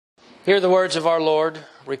Hear the words of our Lord,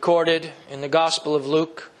 recorded in the Gospel of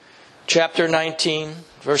Luke, chapter 19,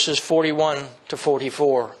 verses 41 to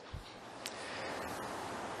 44.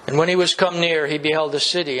 And when he was come near, he beheld the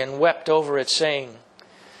city, and wept over it, saying,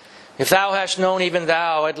 If thou hast known, even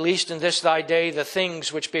thou, at least in this thy day, the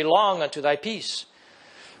things which belong unto thy peace.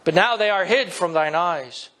 But now they are hid from thine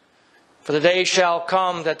eyes. For the day shall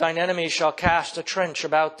come that thine enemies shall cast a trench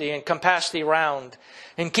about thee, and compass thee round,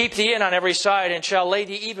 and keep thee in on every side, and shall lay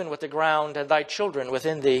thee even with the ground, and thy children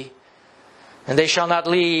within thee. And they shall not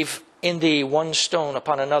leave in thee one stone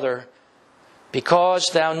upon another,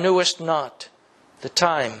 because thou knewest not the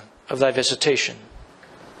time of thy visitation.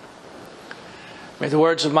 May the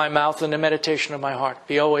words of my mouth and the meditation of my heart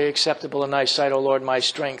be always acceptable in thy sight, O Lord, my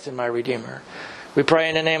strength and my Redeemer. We pray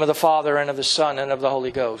in the name of the Father, and of the Son, and of the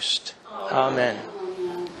Holy Ghost. Amen.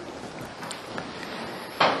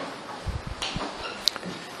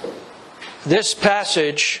 This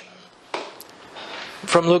passage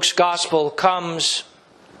from Luke's Gospel comes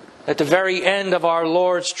at the very end of our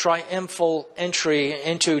Lord's triumphal entry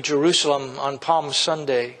into Jerusalem on Palm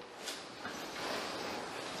Sunday.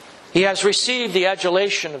 He has received the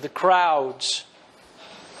adulation of the crowds.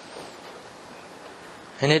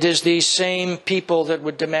 And it is these same people that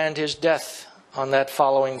would demand his death on that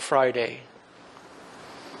following Friday.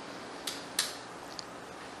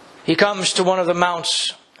 He comes to one of the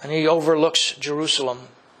mounts and he overlooks Jerusalem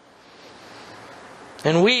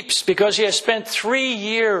and weeps because he has spent 3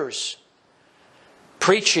 years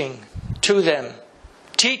preaching to them,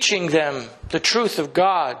 teaching them the truth of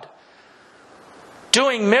God,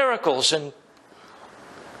 doing miracles and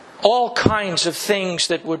all kinds of things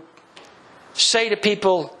that would say to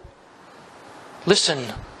people,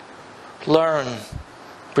 listen, learn,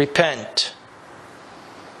 repent.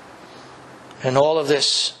 And all of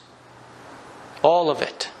this, all of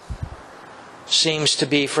it, seems to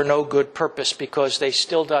be for no good purpose, because they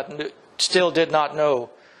still did not know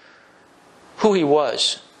who he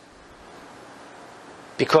was,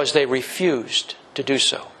 because they refused to do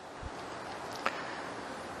so.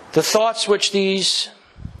 The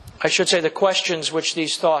questions which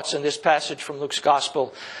these thoughts in this passage from Luke's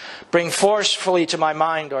Gospel bring forcefully to my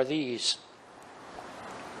mind are these.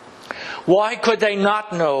 Why could they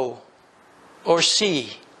not know or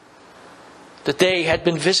see that they had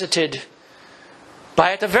been visited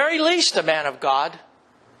by, at the very least, a man of God,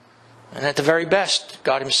 and at the very best,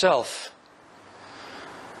 God himself?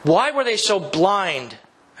 Why were they so blind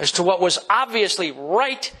as to what was obviously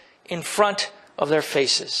right in front of their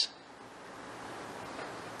faces?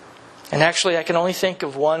 And actually, I can only think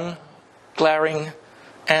of one glaring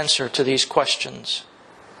answer to these questions.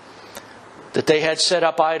 That they had set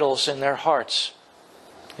up idols in their hearts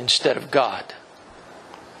instead of God.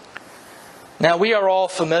 Now, we are all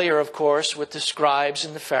familiar, of course, with the scribes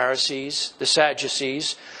and the Pharisees, the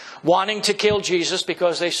Sadducees, wanting to kill Jesus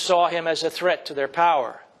because they saw him as a threat to their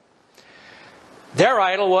power. Their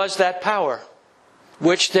idol was that power,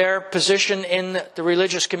 which their position in the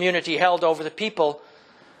religious community held over the people,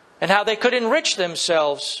 and how they could enrich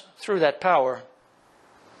themselves through that power.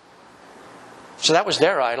 So that was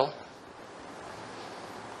their idol.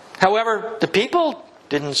 However, the people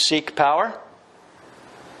didn't seek power,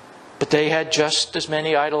 but they had just as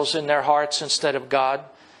many idols in their hearts instead of God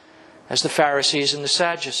as the Pharisees and the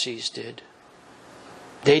Sadducees did.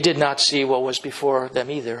 They did not see what was before them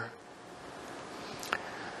either.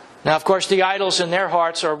 Now, of course, the idols in their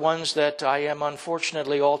hearts are ones that I am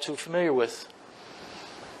unfortunately all too familiar with,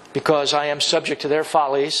 because I am subject to their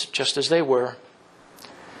follies just as they were.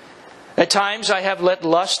 At times I have let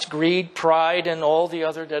lust, greed, pride, and all the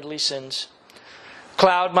other deadly sins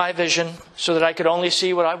cloud my vision so that I could only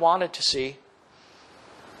see what I wanted to see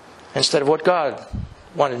instead of what God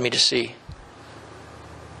wanted me to see.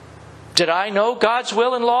 Did I know God's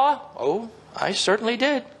will and law? Oh, I certainly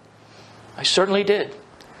did. I certainly did.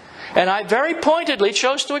 And I very pointedly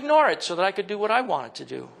chose to ignore it so that I could do what I wanted to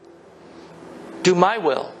do. Do my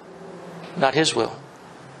will, not his will.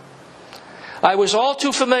 I was all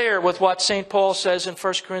too familiar with what St. Paul says in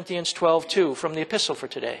 1 Corinthians 12:2 from the epistle for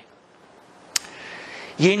today.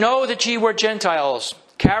 Ye know that ye were Gentiles,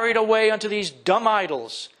 carried away unto these dumb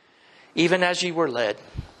idols, even as ye were led.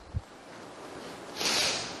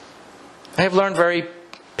 I have learned very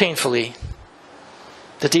painfully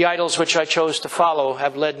that the idols which I chose to follow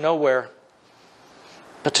have led nowhere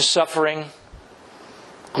but to suffering,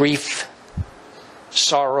 grief,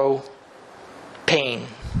 sorrow, pain.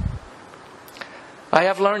 I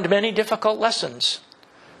have learned many difficult lessons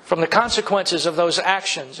from the consequences of those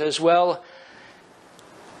actions as well.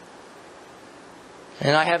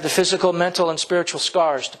 And I have the physical, mental, and spiritual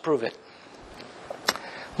scars to prove it.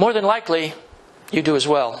 More than likely, you do as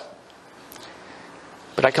well.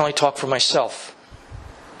 But I can only talk for myself.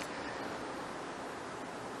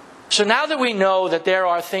 So now that we know that there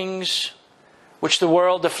are things which the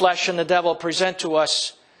world, the flesh, and the devil present to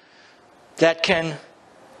us that can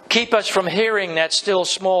keep us from hearing that still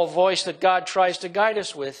small voice that God tries to guide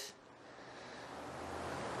us with,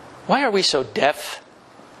 why are we so deaf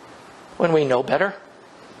when we know better?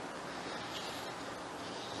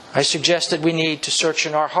 I suggest that we need to search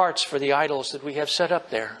in our hearts for the idols that we have set up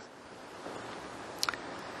there.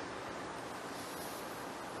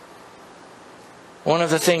 One of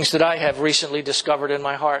the things that I have recently discovered in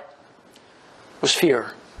my heart was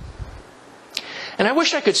fear. And I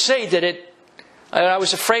wish I could say that I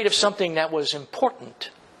was afraid of something that was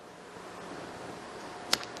important.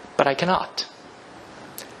 But I cannot.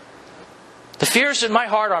 The fears in my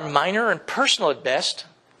heart are minor and personal at best,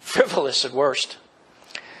 frivolous at worst.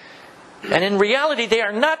 And in reality, they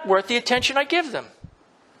are not worth the attention I give them.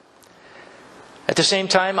 At the same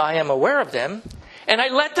time, I am aware of them, and I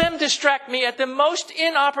let them distract me at the most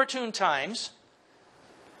inopportune times,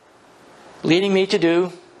 leading me to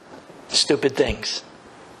do stupid things.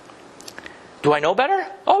 Do I know better?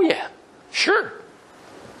 Oh yeah, sure.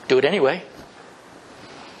 Do it anyway.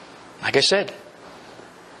 Like I said,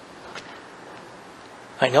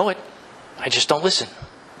 I know it. I just don't listen.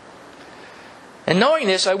 And knowing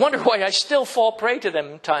this, I wonder why I still fall prey to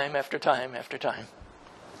them time after time after time.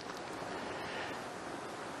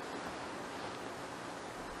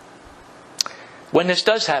 When this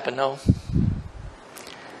does happen, though,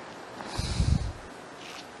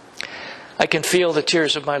 I can feel the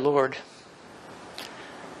tears of my Lord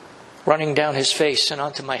running down His face and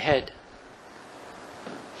onto my head.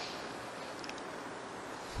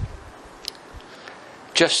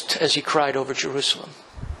 Just as He cried over Jerusalem.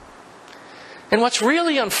 And what's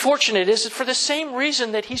really unfortunate is that for the same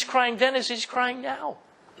reason that He's crying then as He's crying now.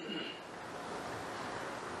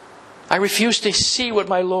 I refuse to see what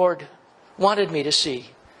my Lord wanted me to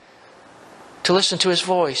see, to listen to His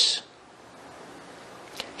voice.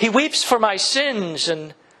 He weeps for my sins,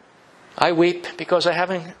 and I weep because of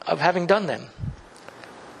having done them.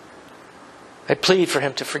 I plead for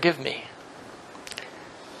Him to forgive me.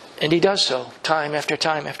 And He does so time after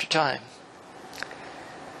time after time.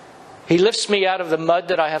 He lifts me out of the mud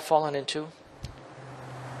that I have fallen into,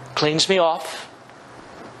 cleans me off,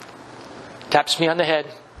 taps me on the head,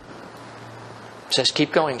 says,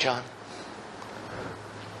 "Keep going, John."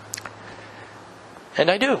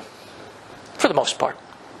 And I do, for the most part.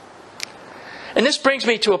 And this brings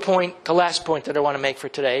me to a point, the last point that I want to make for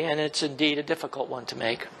today, and it's indeed a difficult one to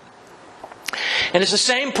make. And it's the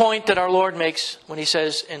same point that our Lord makes when He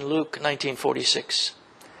says in Luke 19:46,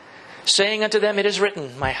 saying unto them, "It is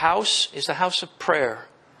written, my house is the house of prayer,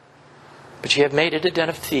 but ye have made it a den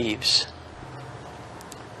of thieves."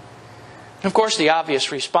 And of course, the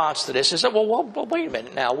obvious response to this is that, well, wait a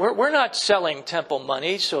minute now. We're not selling temple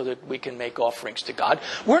money so that we can make offerings to God.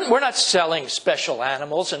 We're not selling special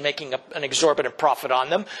animals and making an exorbitant profit on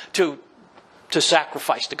them to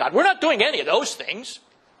sacrifice to God. We're not doing any of those things.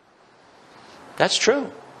 That's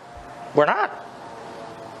true. We're not.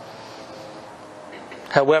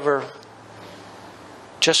 However,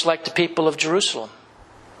 just like the people of Jerusalem,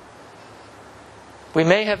 we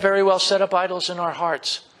may have very well set up idols in our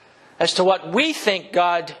hearts as to what we think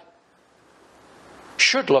God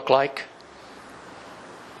should look like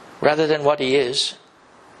rather than what He is.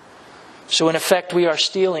 So in effect, we are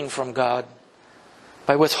stealing from God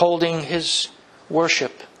by withholding His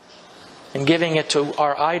worship and giving it to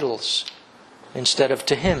our idols instead of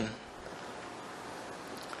to Him.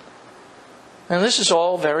 And this is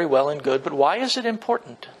all very well and good, but why is it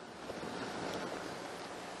important?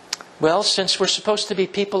 Well, since we're supposed to be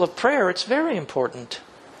people of prayer, it's very important.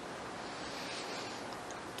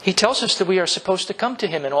 He tells us that we are supposed to come to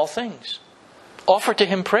Him in all things. Offer to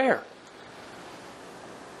Him prayer.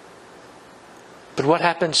 But what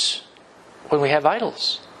happens when we have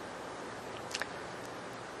idols?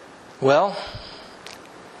 Well,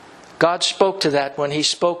 God spoke to that when He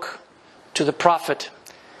spoke to the prophet.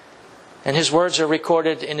 And his words are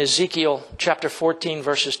recorded in Ezekiel chapter 14,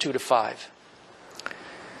 verses 2 to 5.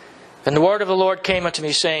 And the word of the Lord came unto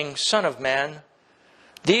me, saying, Son of man,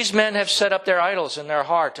 these men have set up their idols in their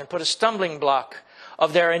heart, and put a stumbling block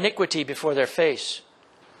of their iniquity before their face.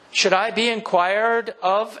 Should I be inquired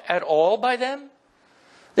of at all by them?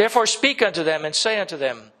 Therefore speak unto them, and say unto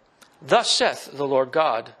them, Thus saith the Lord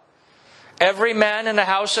God, Every man in the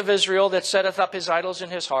house of Israel that setteth up his idols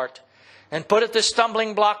in his heart, and putteth the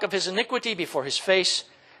stumbling block of his iniquity before his face,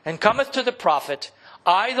 and cometh to the prophet,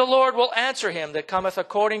 I, the Lord, will answer him that cometh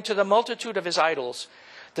according to the multitude of his idols.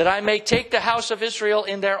 that I may take the house of Israel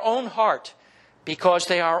in their own heart, because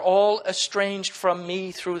they are all estranged from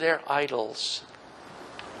me through their idols.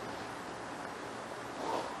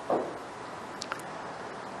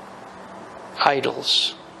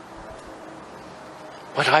 Idols.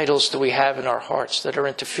 What idols do we have in our hearts that are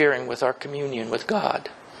interfering with our communion with God?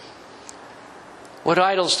 What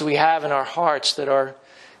idols do we have in our hearts that are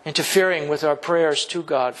interfering with our prayers to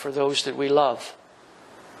God for those that we love?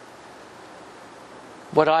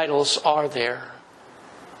 What idols are there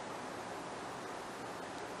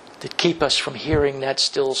that keep us from hearing that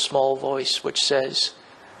still small voice which says,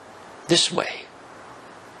 "This way"?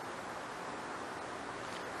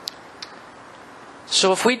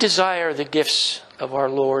 So if we desire the gifts of our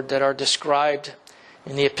Lord that are described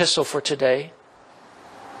in the epistle for today,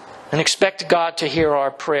 and expect God to hear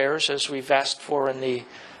our prayers as we've asked for in the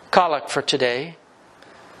collect for today,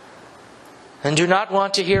 and do not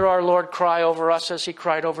want to hear our Lord cry over us as He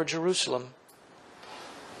cried over Jerusalem,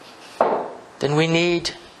 then we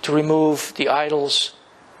need to remove the idols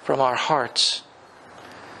from our hearts.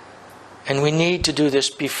 And we need to do this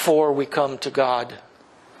before we come to God,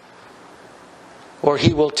 or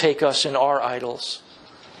He will take us in our idols,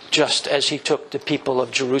 just as He took the people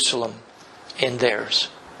of Jerusalem in theirs.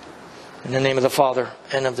 In the name of the Father,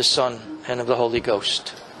 and of the Son, and of the Holy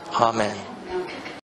Ghost. Amen.